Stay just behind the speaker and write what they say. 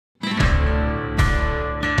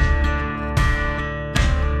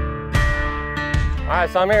right,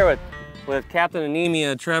 so I'm here with Captain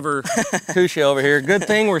Anemia, Trevor Kucia over here. Good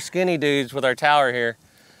thing we're skinny dudes with our tower here.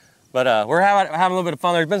 But we're having a little bit of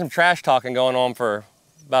fun. There's been some trash talking going on for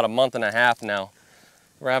about a month and a half now.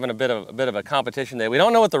 We're having a bit of a competition day. We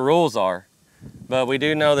don't know what the rules are, but we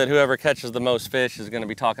do know that whoever catches the most fish is going to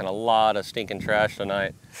be talking a lot of stinking trash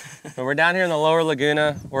tonight. But we're down here in the lower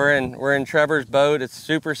Laguna. We're in Trevor's boat. It's a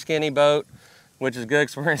super skinny boat, which is good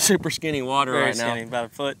because we're in super skinny water right now. Very skinny, about a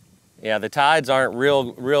foot. Yeah, the tides aren't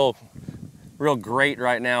real great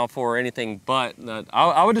right now for anything but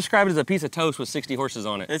I would describe it as a piece of toast with 60 horses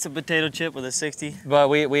on it. It's a potato chip with a 60. But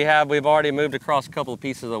we've already moved across a couple of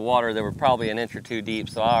pieces of water that were probably an inch or two deep,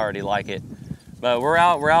 so I already like it. But we're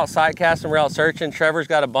out sight casting, we're out searching. Trevor's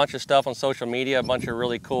got a bunch of stuff on social media, a bunch of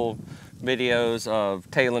really cool videos of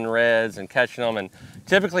tailing reds and catching them. And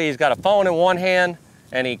typically he's got a phone in one hand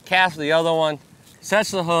and he casts the other one, sets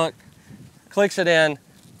the hook, clicks it in,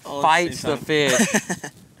 fights the fish.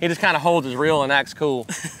 He just kind of holds his reel and acts cool.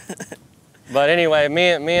 But anyway, me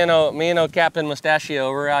and Captain Mustachio,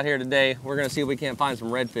 we're out here today. We're gonna see if we can't find some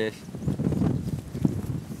redfish.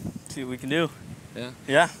 See what we can do. Yeah.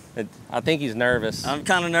 Yeah. I think he's nervous. I'm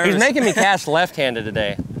kind of nervous. He's making me cast left-handed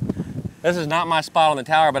today. This is not my spot on the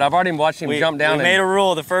tower, but I've already watched him jump down. We made a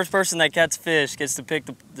rule: the first person that catches fish gets to pick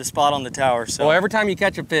the spot on the tower. So. Well, every time you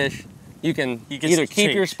catch a fish, you can either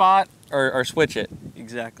keep your spot or switch it.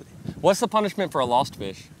 Exactly. What's the punishment for a lost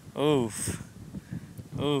fish? Oof.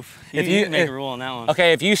 Oof. If you make a rule on that one.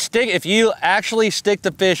 Okay, if you actually stick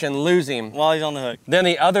the fish and lose him while he's on the hook, then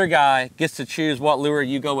the other guy gets to choose what lure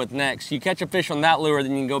you go with next. You catch a fish on that lure,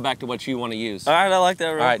 then you can go back to what you want to use. All right, I like that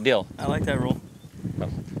rule. All right, deal. I like that rule.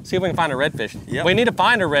 See if we can find a redfish. Yep. We need to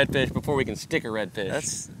find a redfish before we can stick a redfish.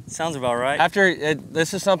 That sounds about right.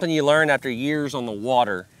 This is something you learn after years on the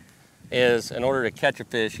water, is in order to catch a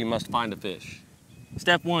fish, you must find a fish.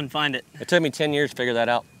 Step one, find it. It took me 10 years to figure that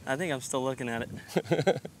out. I think I'm still looking at it.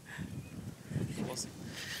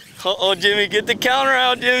 Uh-oh, Jimmy, get the counter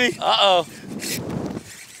out, Jimmy. Uh-oh.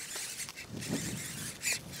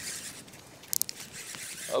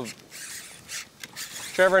 Oh.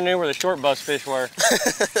 Trevor knew where the short bus fish were.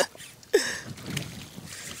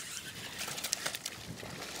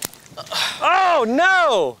 Oh,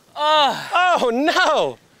 no! Oh,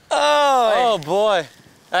 no! Oh, boy.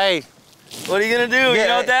 Hey. What are you gonna do? You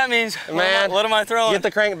know what that means. Man, what am I throwing? Get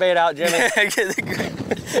the crankbait out, Jimmy. Get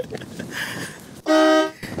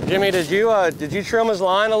the Jimmy, did you trim his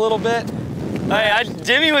line a little bit? Hey,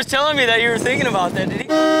 Jimmy was telling me that you were thinking about that. Did he do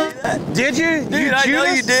that? Did you? Dude, I know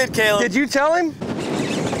you did, Caleb. Did you tell him?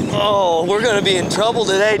 Oh, we're gonna be in trouble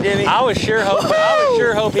today, Jimmy. I was sure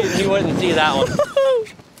hoping he wouldn't see that one.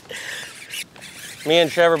 Me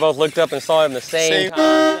and Trevor both looked up and saw him the same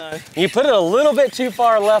time. You put it a little bit too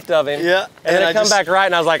far left of him. Yeah. And then it come back right,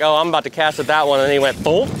 and I was like, oh, I'm about to cast at that one. And then he went,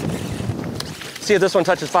 boom. See if this one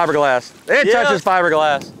touches fiberglass. It touches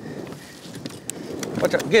fiberglass.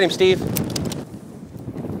 Get him, Steve.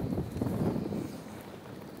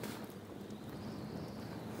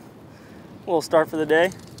 We'll start for the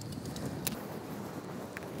day.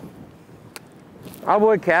 I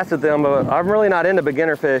would cast at them, but I'm really not into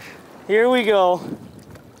beginner fish. Here we go.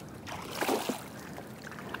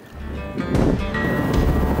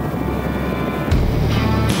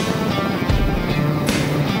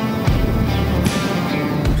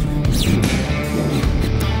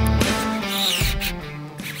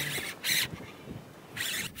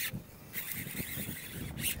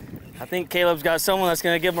 I think Caleb's got someone that's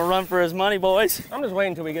gonna give him a run for his money, boys. I'm just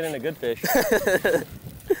waiting until we get into good fish.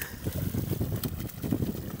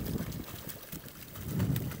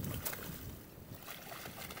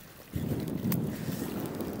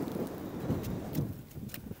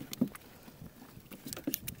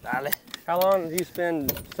 How long did you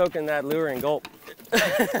spend soaking that lure in gulp?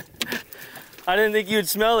 I didn't think you'd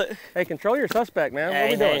smell it. Hey, control your suspect, man.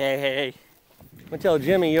 Hey, what are we doing? Hey. I'm gonna tell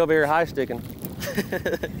Jimmy you over here high sticking.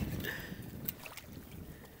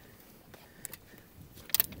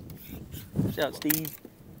 Watch out, Steve.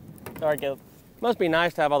 Sorry, Caleb. Must be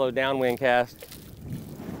nice to have all those downwind casts.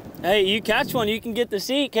 Hey, you catch one, you can get the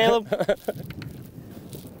seat, Caleb.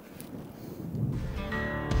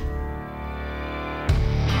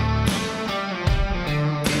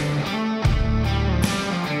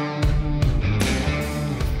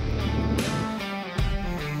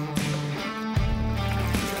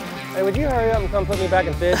 Hey, would you hurry up and come put me back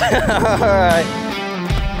in fish? All right.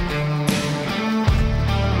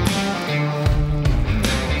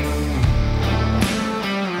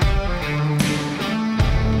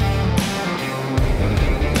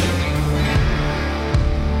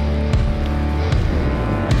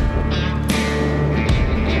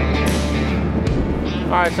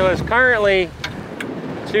 right, so it's currently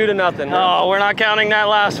 2-0. Oh, we're not counting that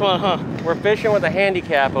last one, huh? We're fishing with a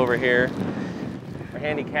handicap over here. Or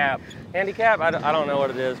handicap. Handicap? I don't know what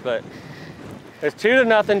it is, but it's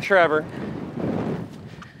 2-0 Trevor.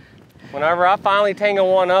 Whenever I finally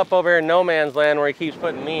tangle one up over here in no man's land where he keeps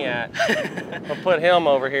putting me at, I'll put him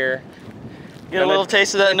over here. Get a little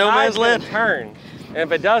taste of that no man's land? Turn. And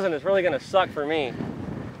if it doesn't, it's really gonna suck for me.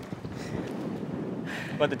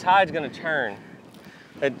 But the tide's gonna turn.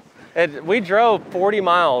 We drove 40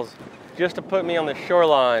 miles just to put me on the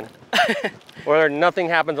shoreline where nothing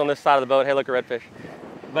happens on this side of the boat. Hey, look at redfish.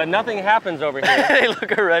 But nothing happens over here. Hey,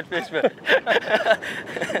 look at redfish, man.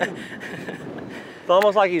 It's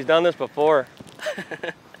almost like he's done this before.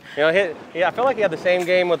 You know, yeah, I feel like he had the same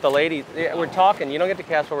game with the lady. Yeah, we're talking. You don't get to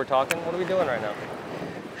cast while we're talking. What are we doing right now?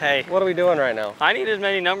 Hey. What are we doing right now? I need as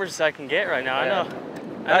many numbers as I can get right now. Yeah.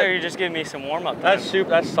 I know you're just giving me some warm-up time.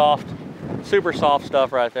 That's soft. Super soft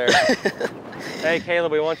stuff right there. Hey,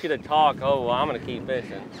 Caleb, we want you to talk. Oh, well, I'm going to keep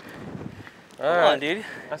fishing. Come on, dude.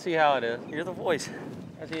 I see how it is. You're the voice.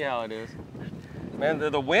 I see how it is. Man,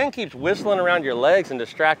 the wind keeps whistling around your legs and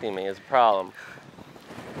distracting me is a problem.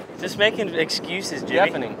 Just making excuses, Jimmy.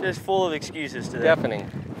 Deafening. Just full of excuses today. Deafening.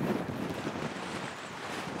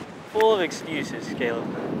 Full of excuses, Caleb.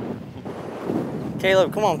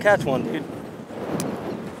 Caleb, come on, catch one, dude.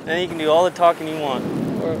 Then you can do all the talking you want.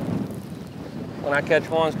 When I catch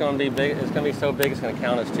one, it's gonna be big. It's gonna be so big, it's gonna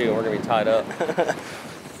count as 2, and we're gonna be tied up.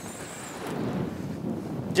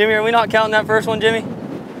 Jimmy, are we not counting that first one, Jimmy? I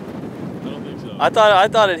don't think so. I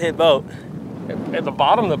thought it hit boat. At the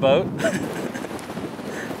bottom of the boat.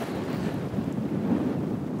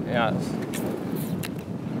 Yeah.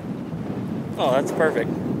 Oh, that's perfect.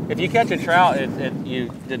 If you catch a trout, you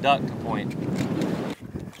deduct a point.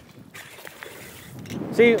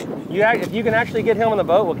 See, if you can actually get him on the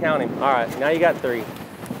boat, we'll count him. All right, now you got 3.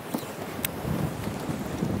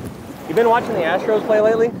 You been watching the Astros play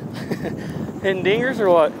lately? Hitting dingers or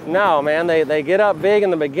what? No, man. They get up big in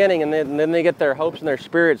the beginning, and then they get their hopes and their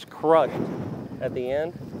spirits crushed at the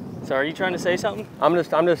end. So are you trying to say something? I'm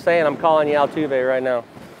just saying. I'm calling you Altuve right now.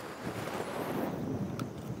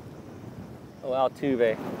 Oh,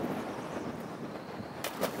 Altuve.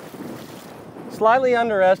 Slightly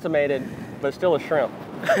underestimated, but still a shrimp.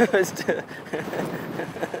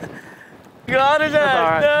 Got it,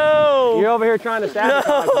 right. No! You're over here trying to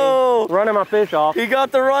sabotage No! me, running my fish off. He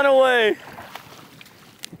got the runaway.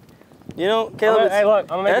 You know, Caleb, hey, look,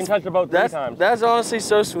 I'm gonna make him touch the boat 3 times. That's honestly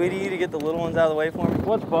so sweet of you to get the little ones out of the way for me.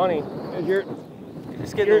 What's funny is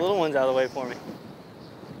Just get the little ones out of the way for me.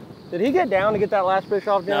 Did he get down to get that last fish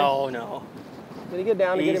off, Jimmy? No. Did he get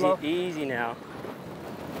down to get him off? Easy now.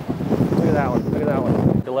 Look at that one. Look at that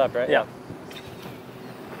one. To the left, right? Yeah.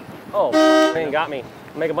 Oh, man, got me.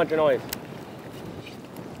 Make a bunch of noise.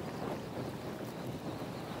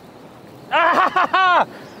 Ah!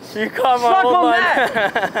 You caught my Suck whole on line.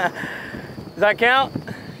 that! Does that count?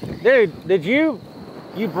 Dude, did you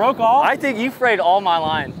broke off? I think you frayed all my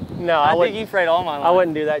line. No, I think you frayed all my line. I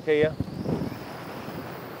wouldn't do that to you.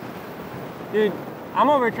 Dude, I'm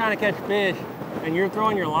over here trying to catch fish, and you're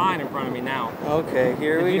throwing your line in front of me now. Okay,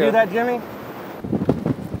 here we go. Did you do that, Jimmy?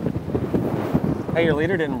 Hey, your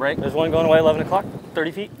leader didn't break. There's one going away 11 o'clock,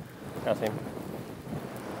 30 feet. That's him.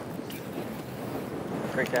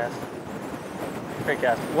 Great cast. Great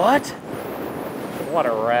cast. What? What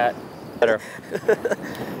a rat. Better.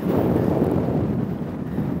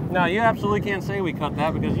 No, you absolutely can't say we cut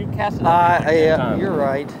that because you cast it up like 10 times. You're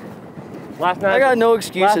right. Last night, I got no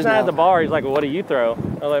excuses Last night now. at the bar, he's like, well, what do you throw? I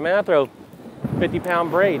was like, man, I throw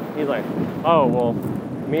 50-pound braid. He's like, oh, well,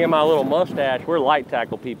 me and my little mustache, we're light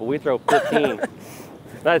tackle people. We throw 15.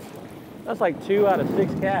 That's like 2 out of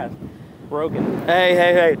 6 casts broken.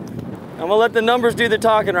 Hey. I'm gonna let the numbers do the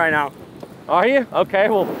talking right now. Are you? Okay,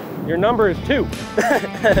 well, your number is 2.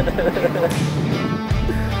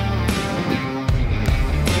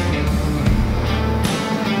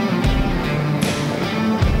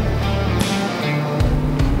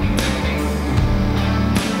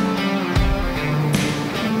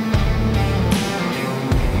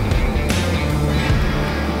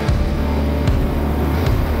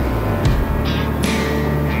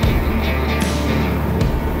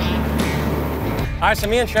 All right, so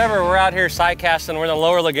me and Trevor, we're out here sightcasting. We're in the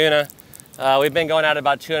lower Laguna. We've been going out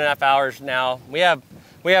about 2.5 hours now. We have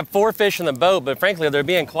 4 fish in the boat, but frankly, they're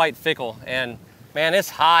being quite fickle. And man, it's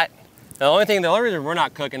hot. The only reason we're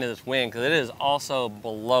not cooking is this wind, because it is also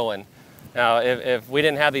blowing. Now, if we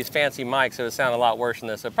didn't have these fancy mics, it would sound a lot worse than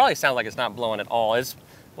this. It probably sounds like it's not blowing at all. It's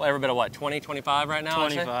every bit of what, 20, 25 right now?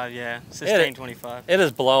 25, yeah. Sustained 25. It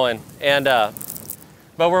is blowing. And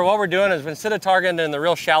But what we're doing is instead of targeting the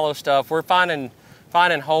real shallow stuff, we're finding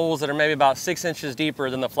holes that are maybe about 6 inches deeper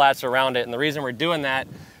than the flats around it. And the reason we're doing that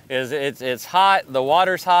is it's hot, the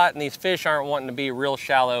water's hot, and these fish aren't wanting to be real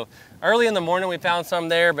shallow. Early in the morning we found some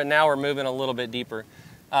there, but now we're moving a little bit deeper.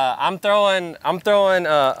 I'm throwing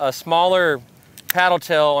a smaller paddle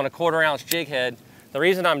tail on a 1/4 ounce jig head. The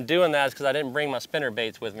reason I'm doing that is because I didn't bring my spinner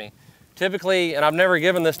baits with me. Typically, and I've never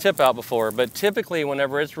given this tip out before, but typically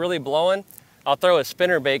whenever it's really blowing, I'll throw a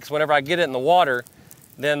spinner bait, because whenever I get it in the water,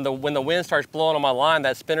 then when the wind starts blowing on my line,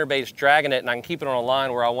 that spinner bait's dragging it, and I can keep it on a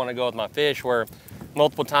line where I want to go with my fish. Where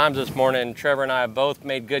multiple times this morning, Trevor and I have both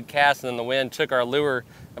made good casts, and then the wind took our lure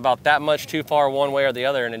about that much too far one way or the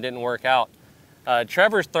other, and it didn't work out.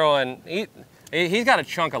 Trevor's throwing, he's got a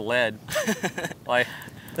chunk of lead. Like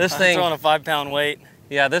this thing. I'm throwing a 5-pound weight.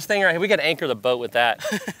 Yeah, this thing right here, we could anchor the boat with that.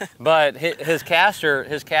 But his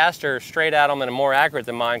caster straight at him and more accurate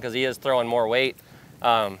than mine because he is throwing more weight.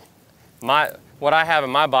 What I have in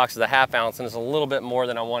my box is a 1/2 ounce, and it's a little bit more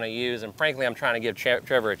than I want to use. And frankly, I'm trying to give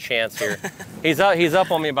Trevor a chance here. He's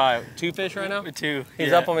up on me by 2 fish right now? 2.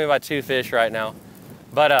 He's up on me by 2 fish right now.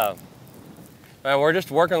 But we're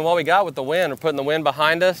just working with what we got with the wind. We're putting the wind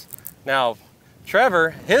behind us. Now,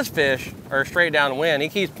 Trevor, his fish are straight downwind. He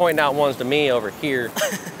keeps pointing out ones to me over here,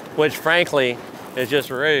 which frankly is just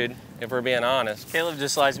rude, if we're being honest. Caleb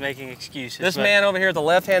just likes making excuses. This man over here with the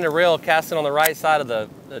left-handed reel casting on the right side of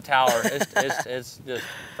the tower, it's just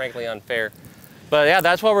frankly unfair. But yeah,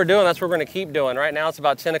 that's what we're doing. That's what we're gonna keep doing. Right now it's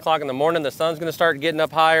about 10 o'clock in the morning. The sun's gonna start getting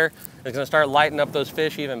up higher. It's gonna start lighting up those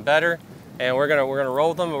fish even better. And we're gonna roll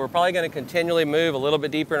with them, but we're probably gonna continually move a little bit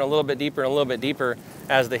deeper and a little bit deeper and a little bit deeper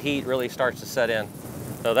as the heat really starts to set in.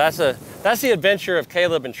 So that's the adventure of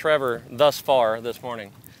Caleb and Trevor thus far this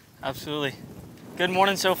morning. Absolutely. Good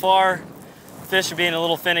morning so far. Fish are being a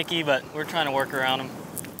little finicky, but we're trying to work around them.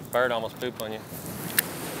 Bird almost pooped on you.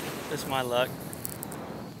 Just my luck.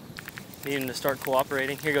 Need him to start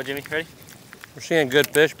cooperating. Here you go, Jimmy. Ready? We're seeing good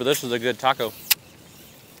fish, but this is a good taco.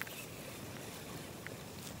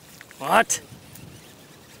 What?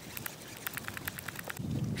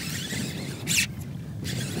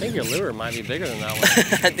 I think your lure might be bigger than that one.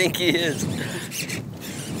 I think he is.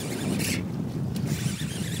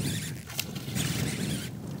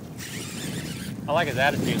 I like his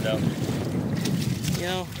attitude though. You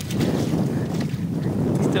know,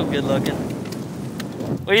 still good looking.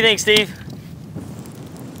 What do you think, Steve?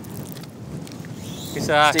 He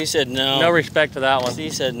said, Steve said no. No respect to that one.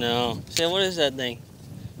 Steve said no. Sam, what is that thing?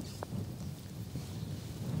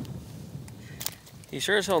 He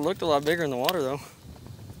sure as hell looked a lot bigger in the water though.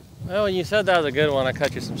 Well, when you said that was a good one, I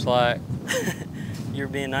cut you some slack. You're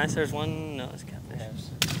being nice. There's one. No, it's catfish.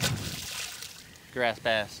 Grass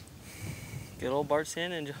bass. Good old Bart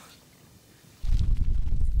Sand Angel.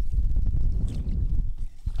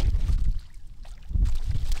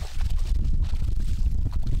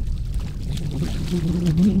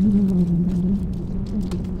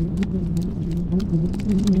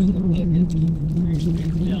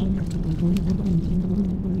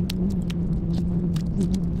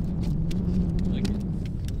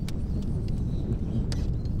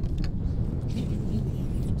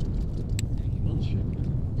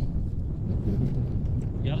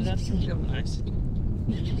 That's nice.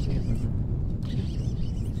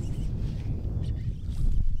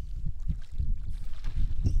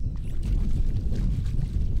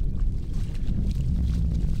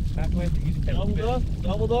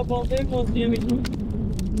 Doubled up on big ones, Jimmy.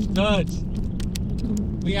 Duds.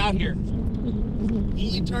 We out here.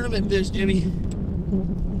 Easy tournament fish, Jimmy.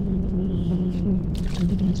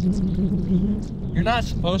 You're not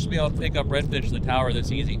supposed to be able to pick up redfish in the tower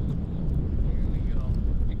this easy.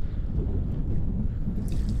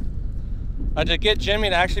 To get Jimmy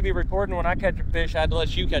to actually be recording when I catch a fish, I had to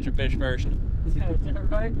let you catch a fish first. Is that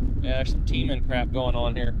right? Yeah, there's some teaming crap going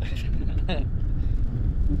on here.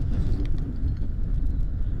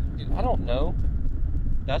 Dude, I don't know.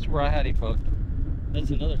 That's where I had him hooked.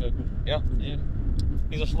 That's another hook. Yeah.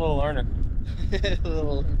 He's a slow learner. Get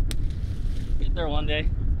there one day.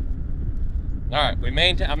 All right,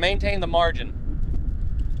 I maintained the margin.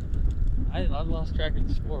 I lost track of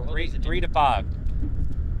the score. What was it? 3 to 5.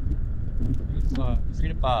 3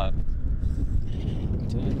 to 5.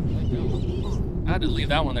 I had to leave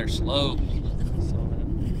that one there slow.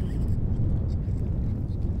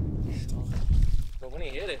 But when he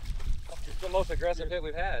hit it, it's the most aggressive hit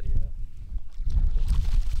we've had.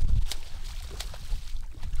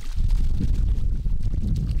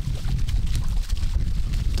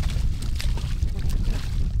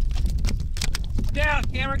 Down,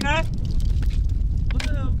 camera guy.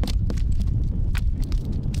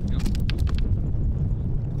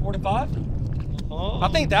 4 to 5? Oh. I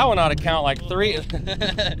think that one ought to count like 3.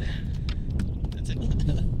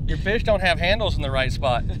 Your fish don't have handles in the right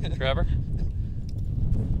spot, Trevor.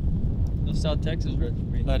 That's South Texas,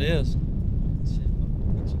 right? That is.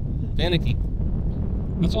 Finicky.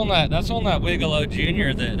 That's on that Wiggler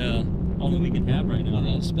Junior that only we can have right now.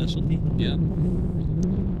 That's specialty. Yeah.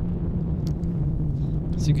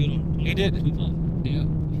 It's a good one. He did. Yeah.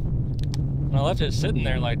 When I left it sitting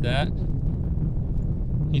there like that,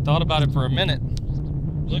 he thought about it for a minute.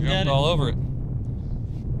 Look at it. All over it.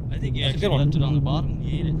 I think you That's actually left it on the bottom when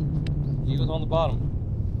you ate it. He was on the bottom.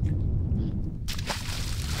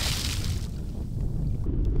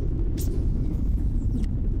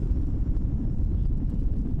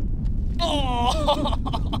 Oh!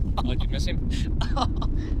 Did you miss him?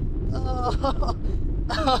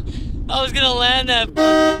 I was gonna land that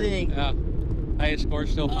fucking thing. Yeah. Highest score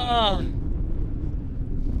still.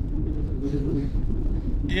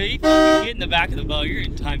 Yeah, you fucking get in the back of the boat, you're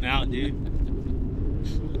in timeout, dude.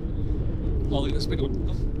 Oh, look at this big one.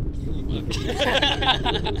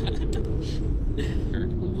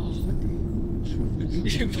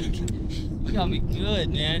 You got me good,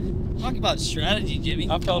 man. Talk about strategy, Jimmy.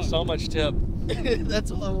 I felt so much tip.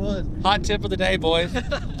 That's all it was. Hot tip of the day, boys. God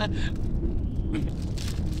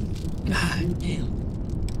damn.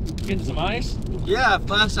 Getting some ice? Yeah,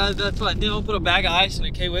 last time that's what I did. I'll put a bag of ice in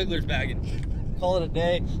a KWigglers bag and call it a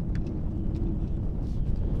day.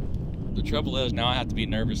 The trouble is, now I have to be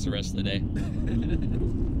nervous the rest of the day.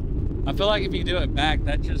 I feel like if you do it back,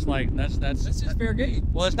 that's just like, that's just fair game.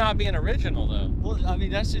 Well, it's not being original, though. Well, I mean,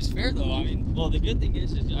 that's just fair, though. I mean, well, the good thing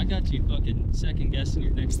is I got you fucking second guessing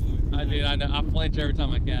your next one. I do, I know. I flinch every time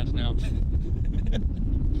I cast now. I'm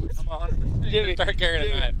 100%. Jimmy, Start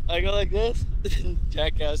carrying a knife. I go like this,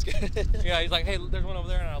 jackass. Yeah, he's like, hey, there's one over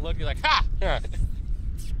there, and I look, he's like, ha! Yeah.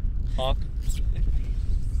 Honk.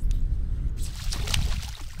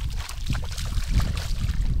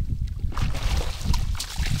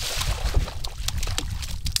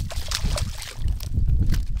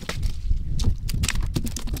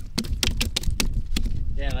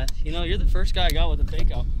 Yeah, you know, you're the first guy I got with a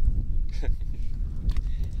fake out.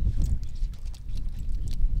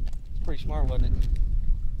 Pretty smart, wasn't it?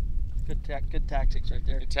 Good tactics right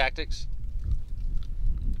there. Good tactics.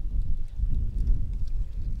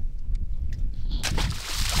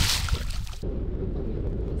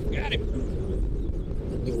 Got him.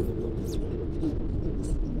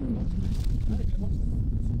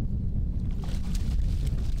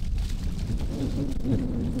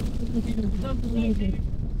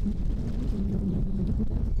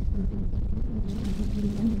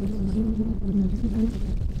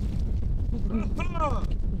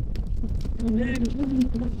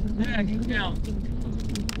 Yeah, keep down.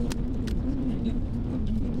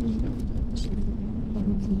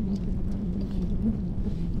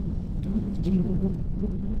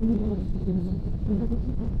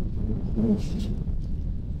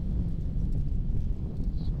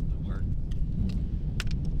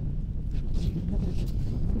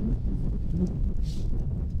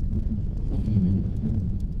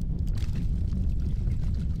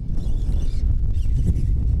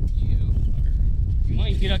 You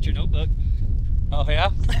might get out your notebook. Oh, yeah?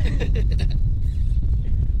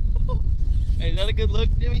 Hey, is that a good look,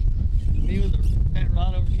 Jimmy? Me with the fat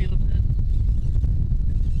rod over Caleb's head.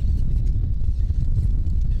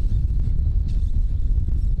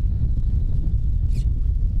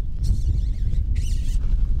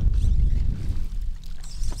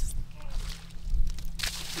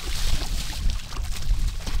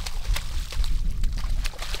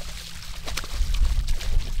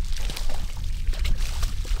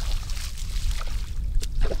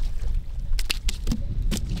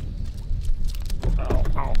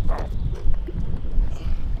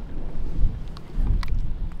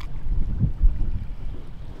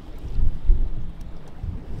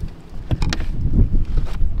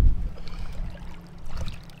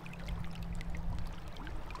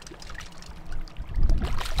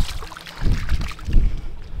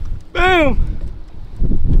 Boom!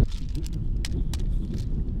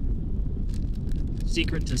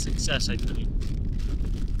 Secret to success, I think.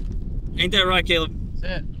 Ain't that right, Caleb?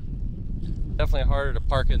 That's it. Definitely harder to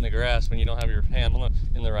park it in the grass when you don't have your handle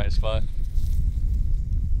in the right spot.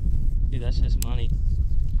 Dude, that's just money.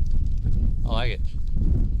 I like it.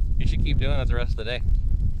 You should keep doing it the rest of the day.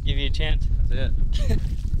 Give you a chance. That's it.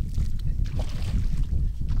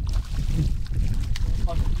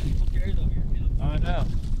 I know.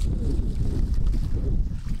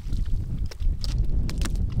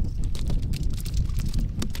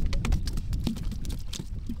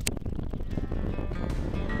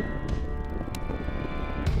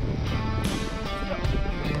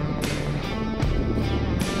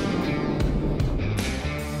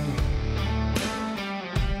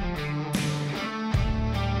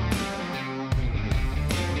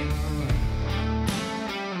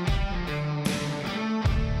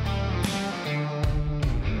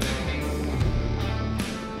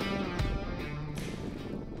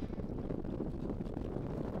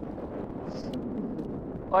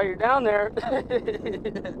 While you're down there.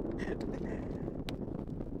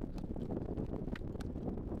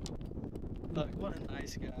 Look, what a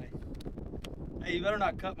nice guy. Hey, you better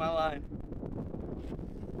not cut my line.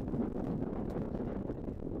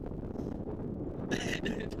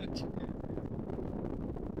 Don't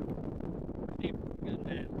you dare. Good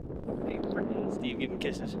man. Hey, Steve, give him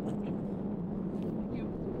kisses.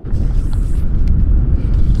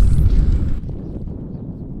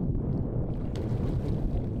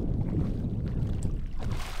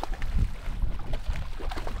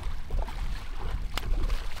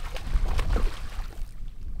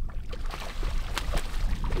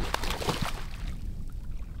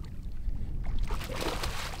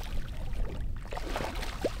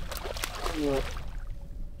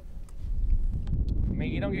 I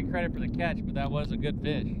mean, you don't get credit for the catch, but that was a good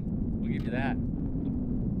fish. We'll give you that.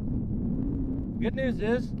 Good news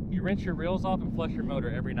is, you rinse your reels off and flush your motor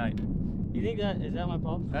every night. You think is that my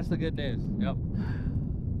problem? That's the good news. Yep.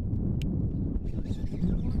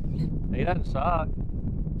 He doesn't suck.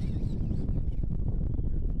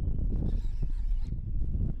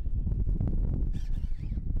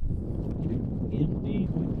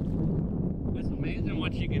 It's amazing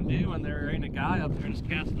what you can do when there ain't a guy up there just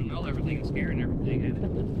casting the mill everything and scaring everything, ain't it?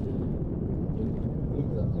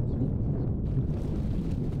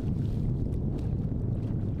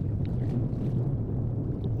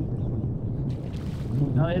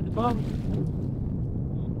 Now hit the bump.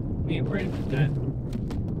 Me and Brandon did that.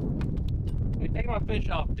 Hey, take my fish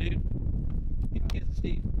off, dude. You can get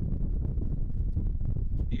Steve.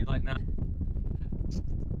 Do you like that?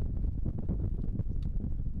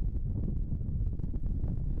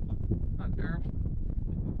 Not terrible.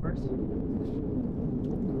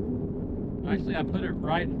 Actually, I put it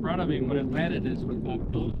right in front of him when it landed. This was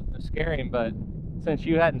to scare him, but since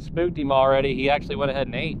you hadn't spooked him already, he actually went ahead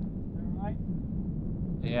and ate. Right.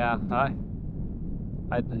 Yeah,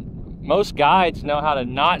 most guides know how to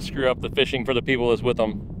not screw up the fishing for the people that's with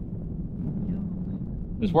them.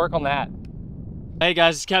 Just work on that. Hey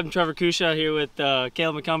guys, it's Captain Trevor Kucia here with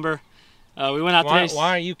Caleb McCumber. We went out today.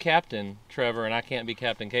 Why are you Captain Trevor and I can't be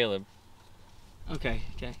Captain Caleb? Okay.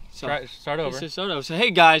 So start over. So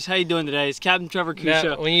hey guys, how you doing today? It's Captain Trevor Kucia.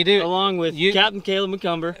 Now, when you do, along with Captain Caleb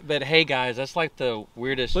McCumber. But hey guys, that's like the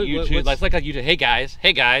weirdest What, YouTube. That's like a YouTube. Hey guys.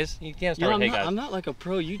 You can't start with hey guys. I'm not like a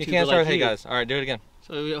pro YouTuber. You can't start with hey guys. All right, do it again.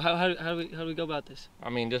 So how do we go about this? I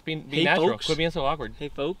mean, just be Hey, natural. folks. Quit being so awkward. Hey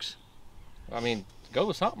folks. I mean, go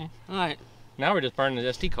with something. All right. Now we're just burning the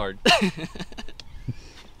SD card.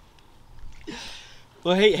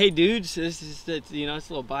 Well, hey dudes, it's a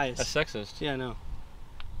little biased. That's sexist. Yeah, I know.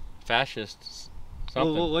 Fascist.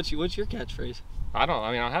 Something. Well, what's your catchphrase? I don't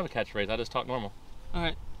have a catchphrase. I just talk normal. All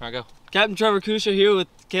right. All right, go. Captain Trevor Kucia here with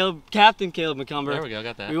Captain Caleb McCumber. There we go.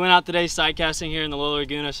 Got that. We went out today sightcasting here in the Lower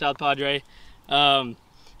Laguna, South Padre. Had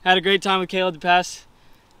a great time with Caleb the past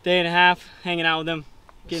day and a half, hanging out with him,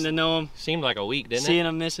 getting to know him. Seemed like a week, didn't it? Seeing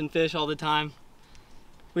him missing fish all the time.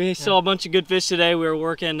 We saw a bunch of good fish today. We were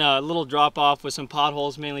working a little drop off with some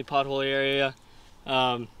potholes, mainly pothole area.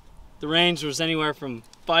 The range was anywhere from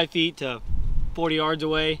 5 feet to 40 yards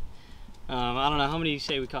away. I don't know, how many you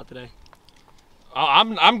say we caught today?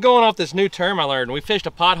 I'm going off this new term I learned. We fished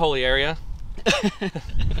a pothole area.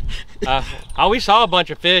 We saw a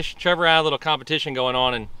bunch of fish. Trevor had a little competition going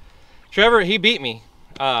on, and Trevor, he beat me.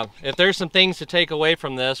 If there's some things to take away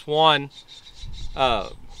from this, one,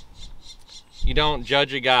 you don't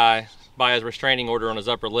judge a guy by his restraining order on his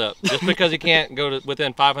upper lip. Just because he can't go to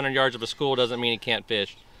within 500 yards of a school doesn't mean he can't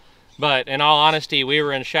fish. But in all honesty, we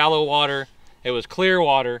were in shallow water. It was clear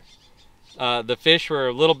water. The fish were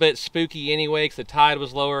a little bit spooky anyway because the tide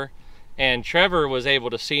was lower. And Trevor was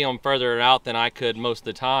able to see them further out than I could most of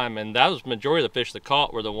the time. And that was the majority of the fish that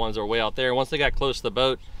caught were the ones that were way out there. Once they got close to the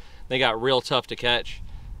boat, they got real tough to catch.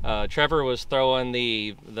 Trevor was throwing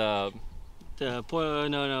the Truth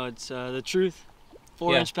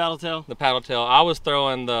 4-inch paddle tail. The paddle tail. I was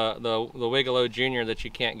throwing the Wiggalo Junior that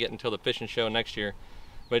you can't get until the fishing show next year.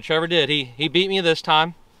 But Trevor did. He beat me this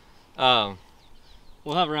time.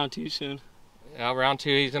 We'll have round 2 soon. Round 2,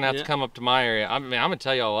 he's gonna have to come up to my area. I mean, I'm gonna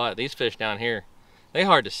tell y'all what, these fish down here, they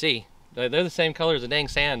hard to see. They're the same color as the dang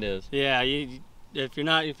sand is. Yeah,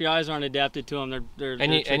 if your eyes aren't adapted to them, they're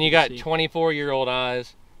and you got 24-year-old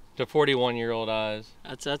eyes to 41-year-old eyes.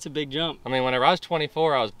 That's a big jump. I mean, whenever I was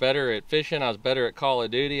 24, I was better at fishing. I was better at Call of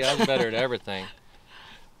Duty. I was better at everything.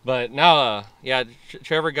 But now, yeah,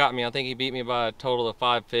 Trevor got me. I think he beat me by a total of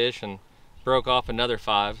 5 fish and broke off another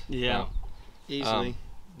 5. Yeah, easily.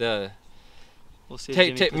 We'll see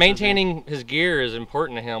maintaining his gear is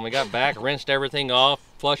important to him. We got back, rinsed everything off,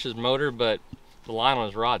 flushed his motor, but the line on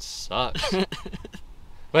his rod sucks.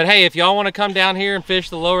 But hey, if y'all want to come down here and fish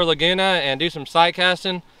the lower Laguna and do some sight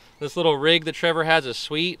casting, this little rig that Trevor has is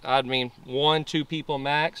sweet. I mean, 1-2 people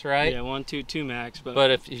max, right? Yeah, 1, 2, 2 max. But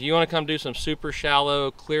if you want to come do some super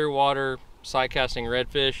shallow, clear water sight casting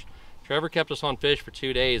redfish, Trevor kept us on fish for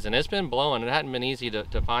 2 days, and it's been blowing. It hadn't been easy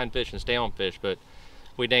to find fish and stay on fish, but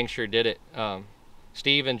we dang sure did it.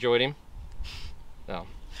 Steve enjoyed him. So,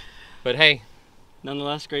 but hey,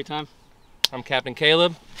 nonetheless, great time. I'm Captain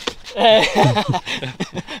Caleb.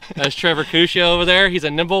 That's Trevor Kucia over there. He's a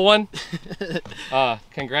nimble one.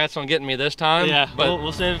 Congrats on getting me this time. Yeah, but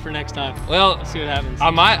we'll save it for next time. Well, let's see what happens. I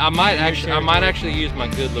might actually use my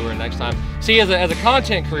good lure next time. See, as a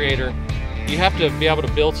content creator, you have to be able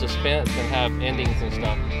to build suspense and have endings and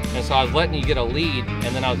stuff. And so I was letting you get a lead,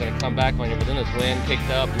 and then I was going to come back on you, but then this wind kicked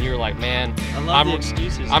up, and you were like, "Man, I love the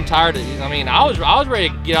excuses. I'm tired of these." I mean, I was ready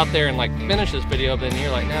to get out there and like finish this video, but then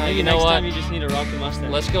you're like, "No, you know what? Next time you just need to rock the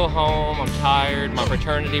Mustang. Let's go home. I'm tired. My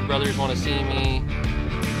fraternity brothers want to see me."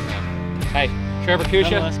 Hey, Trevor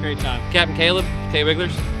Kucia. That's great time. Captain Caleb,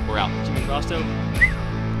 KWigglers. We're out. Jimmy Frosto.